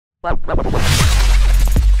Hi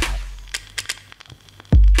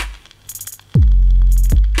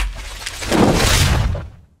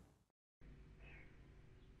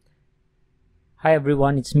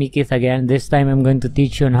everyone, it's me Keith again. This time I'm going to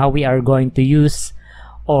teach you on how we are going to use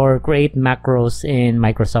or create macros in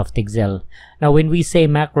Microsoft Excel. Now when we say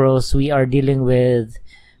macros, we are dealing with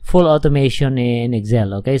full automation in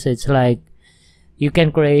Excel. Okay, so it's like you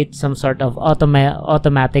can create some sort of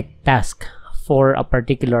automatic task for a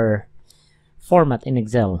particular format in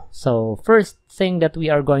Excel. So first thing that we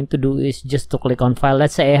are going to do is just to click on file.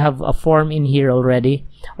 Let's say I have a form in here already,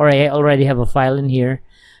 or I already have a file in here.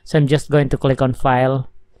 So I'm just going to click on file,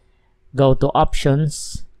 go to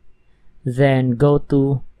options, then go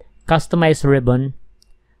to customize ribbon,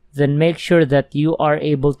 then make sure that you are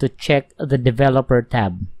able to check the developer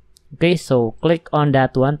tab. Okay, so click on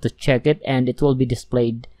that one to check it, and it will be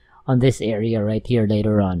displayed on this area right here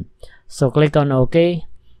later on. So click on OK,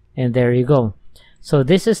 and there you go. So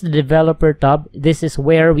this is the developer tab. This is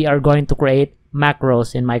where we are going to create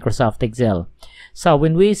macros in Microsoft Excel. So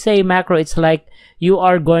when we say macro, it's like you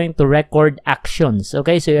are going to record actions.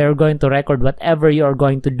 Okay, so you are going to record whatever you are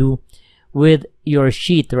going to do with your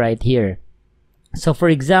sheet right here. So for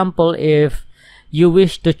example, if you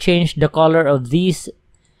wish to change the color of these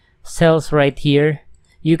cells right here,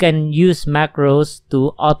 you can use macros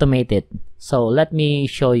to automate it. So let me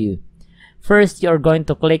show you. First, you're going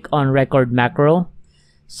to click on record macro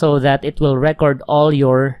so that it will record all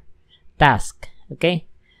your tasks. Okay,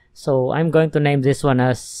 so I'm going to name this one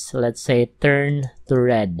as, let's say, turn to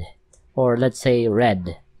red, or let's say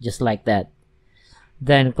red, just like that.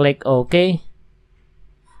 Then click OK.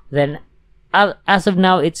 Then as of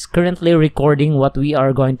now, it's currently recording what we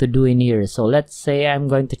are going to do in here. So let's say I'm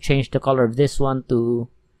going to change the color of this one to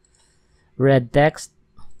red text.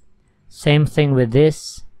 Same thing with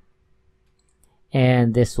this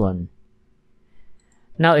and this one.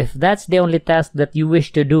 Now if that's the only task that you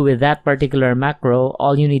wish to do with that particular macro,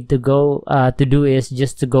 all you need to go to do is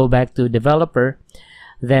just to go back to developer,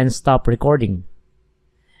 then stop recording.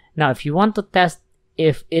 Now if you want to test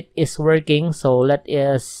if it is working, so let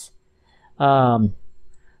us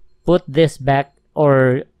put this back,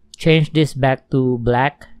 or change this back to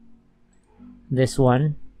black, this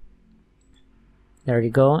one, there you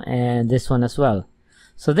go, and this one as well.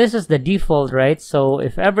 So this is the default, right? So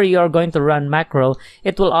if ever you are going to run macro,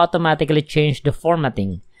 it will automatically change the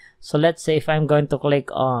formatting. So let's say if I'm going to click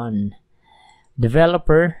on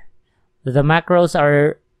developer, the macros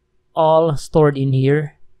are all stored in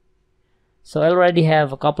here. So I already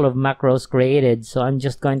have a couple of macros created, so I'm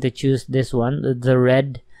just going to choose this one, the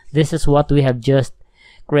red. This is what we have just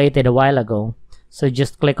created a while ago. So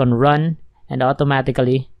just click on run, and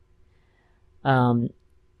automatically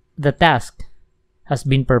the task has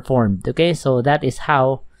been performed. Okay, so that is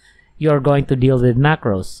how you're going to deal with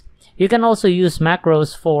macros. You can also use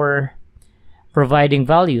macros for providing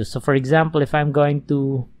values. So for example, if I'm going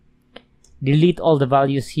to delete all the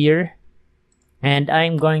values here, and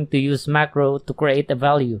I'm going to use macro to create a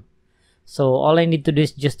value. So all I need to do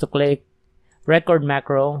is just to click record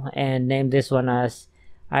macro and name this one as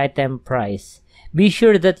item price. Be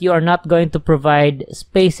sure that you are not going to provide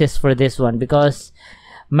spaces for this one, because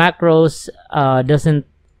macros doesn't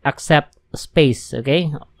accept space,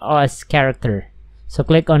 okay, as character. So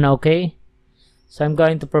click on OK. So I'm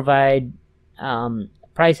going to provide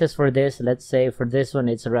prices for this. Let's say for this one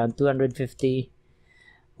it's around 250,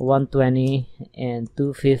 120, and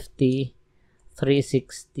 250,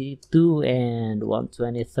 362, and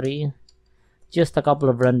 123. Just a couple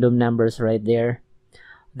of random numbers right there.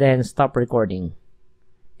 Then stop recording.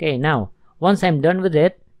 Okay, now once I'm done with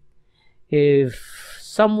it, if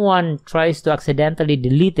someone tries to accidentally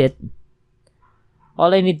delete it,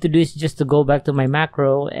 all I need to do is just to go back to my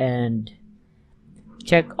macro and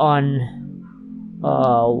check on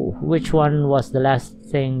which one was the last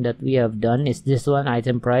thing that we have done. Is this one,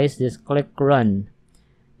 item price. Just click run,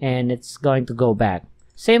 and it's going to go back.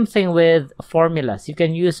 Same thing with formulas. You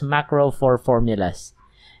can use macro for formulas.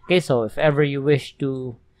 Okay, so if ever you wish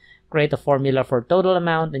to create a formula for total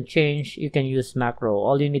amount and change, you can use macro.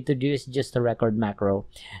 All you need to do is just to record macro.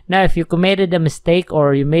 Now if you committed a mistake,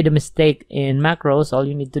 or you made a mistake in macros, all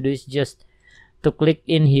you need to do is just to click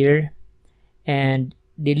in here and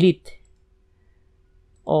delete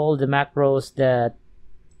all the macros that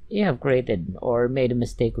you have created or made a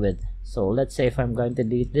mistake with. So let's say if I'm going to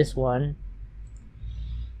delete this one,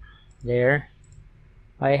 there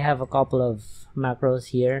I have a couple of macros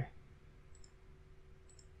here.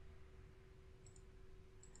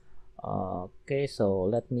 Okay, so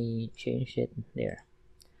let me change it there.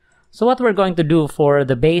 So what we're going to do for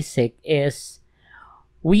the basic is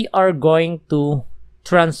we are going to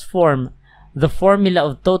transform the formula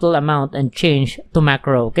of total amount and change to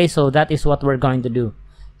macro. Okay, so that is what we're going to do.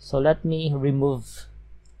 So let me remove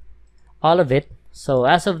all of it. So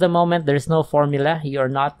as of the moment, there's no formula. You're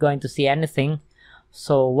not going to see anything.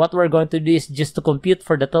 So what we're going to do is just to compute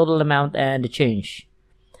for the total amount and the change.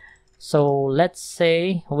 So let's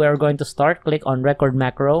say we're going to start. Click on record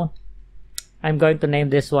macro. I'm going to name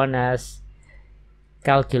this one as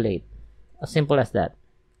calculate. As simple as that.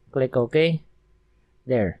 Click OK.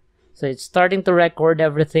 There. So it's starting to record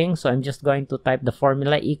everything. So I'm just going to type the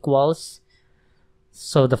formula equals.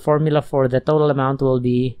 So the formula for the total amount will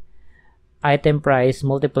be item price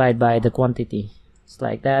multiplied by the quantity. It's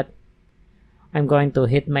like that. I'm going to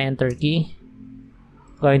hit my enter key.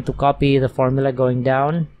 Going to copy the formula going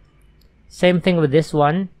down. Same thing with this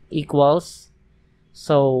one, equals.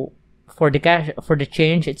 So for the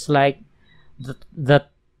change, it's like the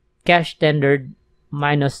cash tendered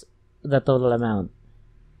minus the total amount.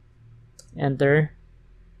 Enter.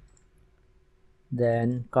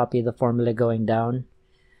 Then copy the formula going down.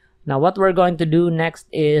 Now what we're going to do next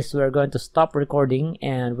is we're going to stop recording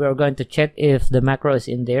and we're going to check if the macro is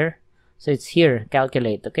in there. So it's here,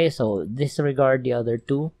 calculate. Okay, so disregard the other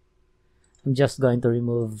two. I'm just going to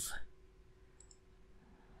remove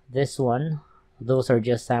this one. Those are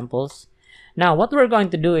just samples. Now what we're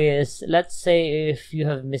going to do is, let's say if you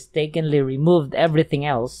have mistakenly removed everything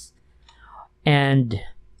else and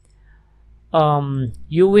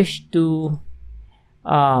you wish to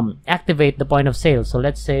activate the point of sale. So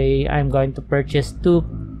let's say I'm going to purchase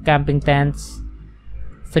 2 camping tents,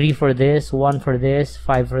 3 for this, 1 for this,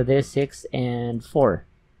 5 for this, 6 and 4.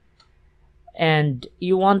 And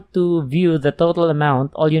you want to view the total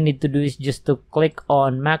amount. All you need to do is just to click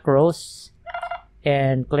on macros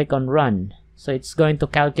and click on run. So it's going to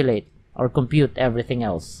calculate or compute everything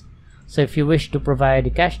else. So if you wish to provide the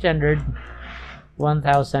cash tendered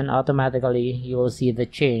 1,000, automatically you will see the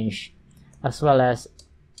change as well as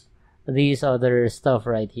these other stuff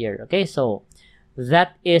right here. Okay, so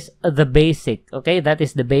that is the basic. Okay, that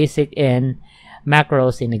is the basic in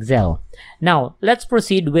macros in Excel. Now let's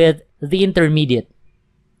proceed with the intermediate.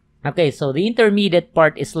 Okay, so the intermediate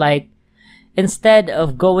part is like, instead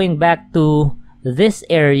of going back to this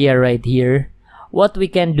area right here, what we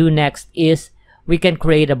can do next is we can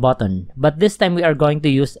create a button, but this time we are going to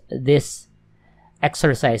use this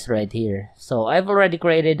exercise right here. So I've already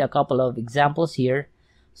created a couple of examples here.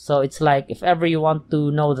 So it's like, if ever you want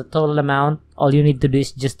to know the total amount, all you need to do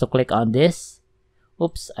is just to click on this.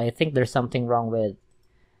 Oops, I think there's something wrong with,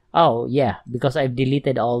 oh yeah, because I've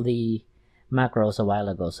deleted all the macros a while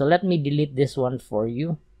ago. So let me delete this one for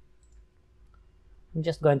you. I'm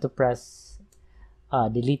just going to press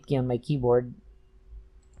delete key on my keyboard.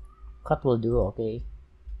 Cut will do. Okay,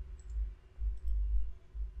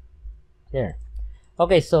 there.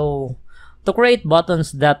 Okay, so to create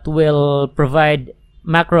buttons that will provide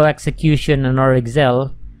macro execution in our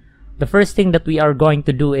Excel, the first thing that we are going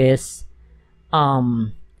to do is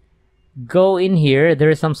go in here. There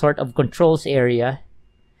is some sort of controls area.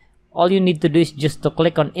 All you need to do is just to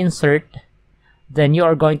click on insert. Then you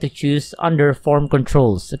are going to choose under form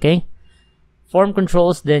controls. Okay, form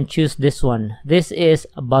controls, then choose this one. This is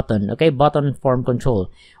a button. Okay, button form control.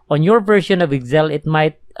 On your version of Excel, it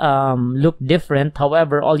might look different.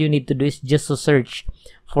 However, all you need to do is just to search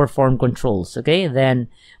for form controls. Okay, then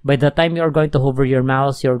by the time you are going to hover your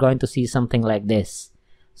mouse, you're going to see something like this.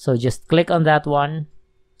 So just click on that one,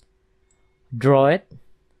 draw it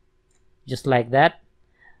just like that,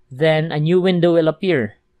 then a new window will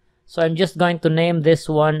appear. So I'm just going to name this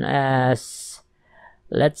one as,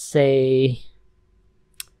 let's say,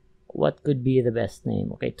 what could be the best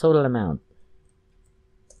name? Okay, total amount.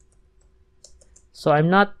 So I'm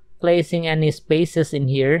not placing any spaces in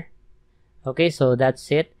here. Okay, so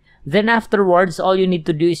that's it. Then afterwards, all you need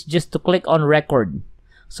to do is just to click on record.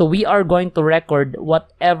 So we are going to record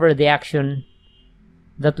whatever the action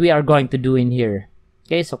that we are going to do in here.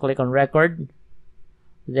 Okay, so click on record,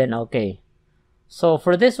 then okay. So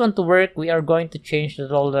for this one to work, we are going to change the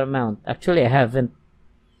total amount. Actually, I haven't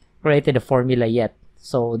created a formula yet.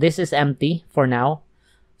 So this is empty for now.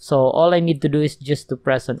 So all I need to do is just to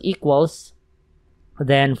press on equals.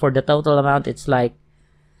 Then for the total amount, it's like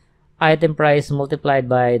item price multiplied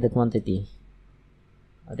by the quantity.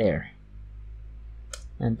 There.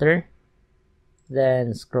 Enter.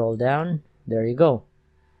 Then scroll down. There you go.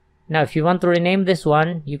 Now, if you want to rename this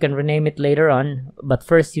one, you can rename it later on. But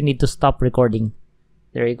first, you need to stop recording.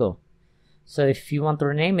 There you go. So if you want to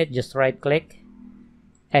rename it, just right click,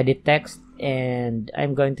 edit text, and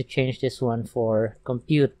I'm going to change this one for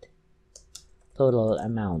compute total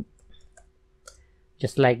amount.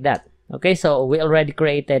 just like that. Okay, so we already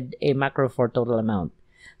created a macro for total amount.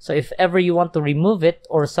 So if ever you want to remove it,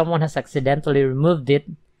 or someone has accidentally removed it,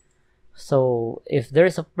 so if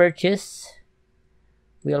there's a purchase,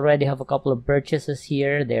 we already have a couple of purchases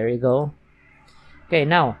here. There you go. Okay,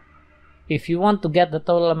 now if you want to get the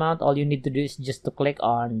total amount, all you need to do is just to click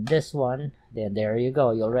on this one. Then there you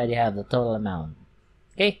go, you already have the total amount.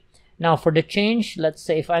 Okay, now for the change, let's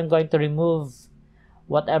say if I'm going to remove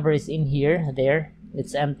whatever is in here, there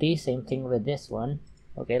it's empty. Same thing with this one.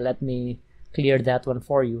 Okay, let me clear that one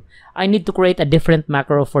for you. I need to create a different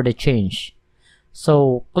macro for the change.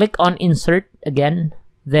 So click on insert again,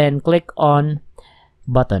 then click on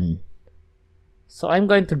button. So I'm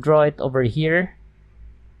going to draw it over here.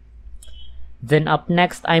 Then up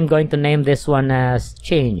next, I'm going to name this one as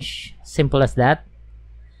change. Simple as that.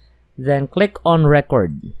 Then click on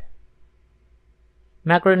record.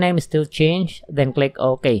 Macro name is still change. Then click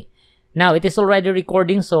OK. Now it is already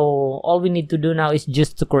recording, so all we need to do now is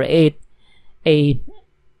just to create a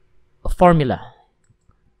formula.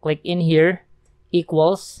 Click in here,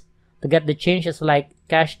 equals, to get the changes like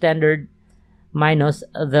cash standard minus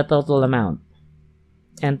the total amount.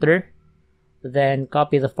 Enter. Then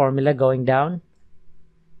copy the formula going down.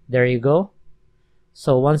 There you go.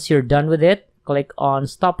 So once you're done with it, click on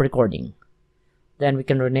stop recording. Then we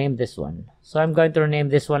can rename this one. So I'm going to rename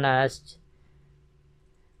this one as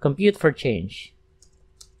compute for change.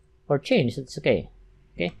 Or change, it's okay.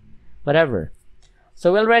 Okay, whatever.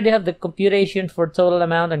 So we already have the computation for total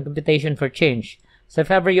amount and computation for change. So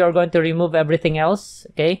if ever you're going to remove everything else,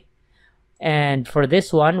 okay, and for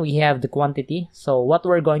this one, we have the quantity. So what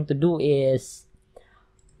we're going to do is,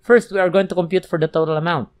 first we are going to compute for the total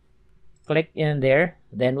amount. Click in there,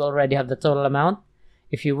 then we already have the total amount.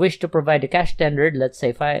 If you wish to provide a cash standard, let's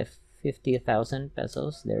say 50,000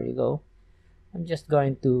 pesos, there you go. I'm just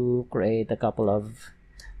going to create a couple of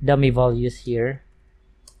dummy values here.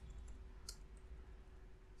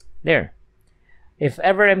 There. If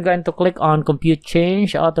ever I'm going to click on compute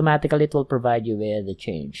change, automatically it will provide you with the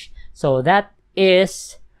change. So that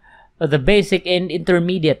is the basic and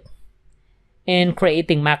intermediate in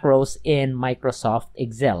creating macros in Microsoft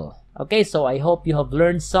Excel. Okay, so I hope you have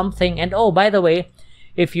learned something. And oh, by the way,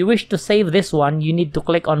 if you wish to save this one, you need to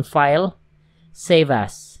click on File, Save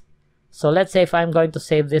As. So let's say if I'm going to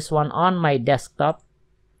save this one on my desktop,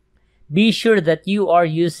 be sure that you are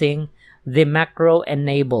using the macro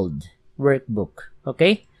enabled workbook.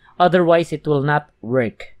 Okay, otherwise it will not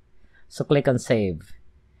work. So click on save.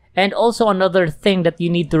 And also another thing that you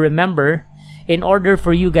need to remember, in order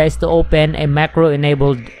for you guys to open a macro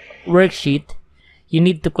enabled worksheet, you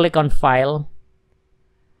need to click on file,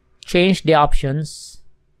 change the options,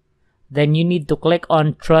 then you need to click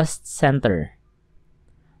on Trust Center.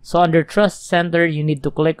 So under Trust Center, you need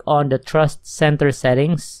to click on the Trust Center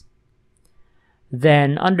settings.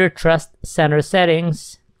 Then under Trust Center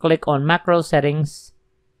settings, click on Macro Settings.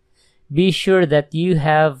 Be sure that you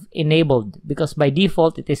have enabled, because by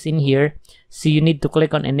default it is in here. So you need to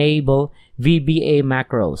click on Enable VBA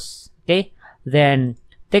Macros. Okay, then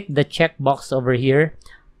tick the checkbox over here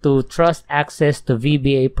to trust access to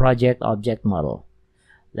VBA project object model.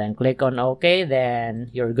 Then click on OK, then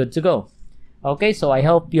you're good to go. Okay, so I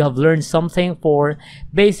hope you have learned something for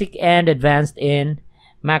basic and advanced in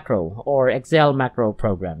macro or Excel macro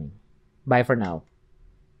programming. Bye for now.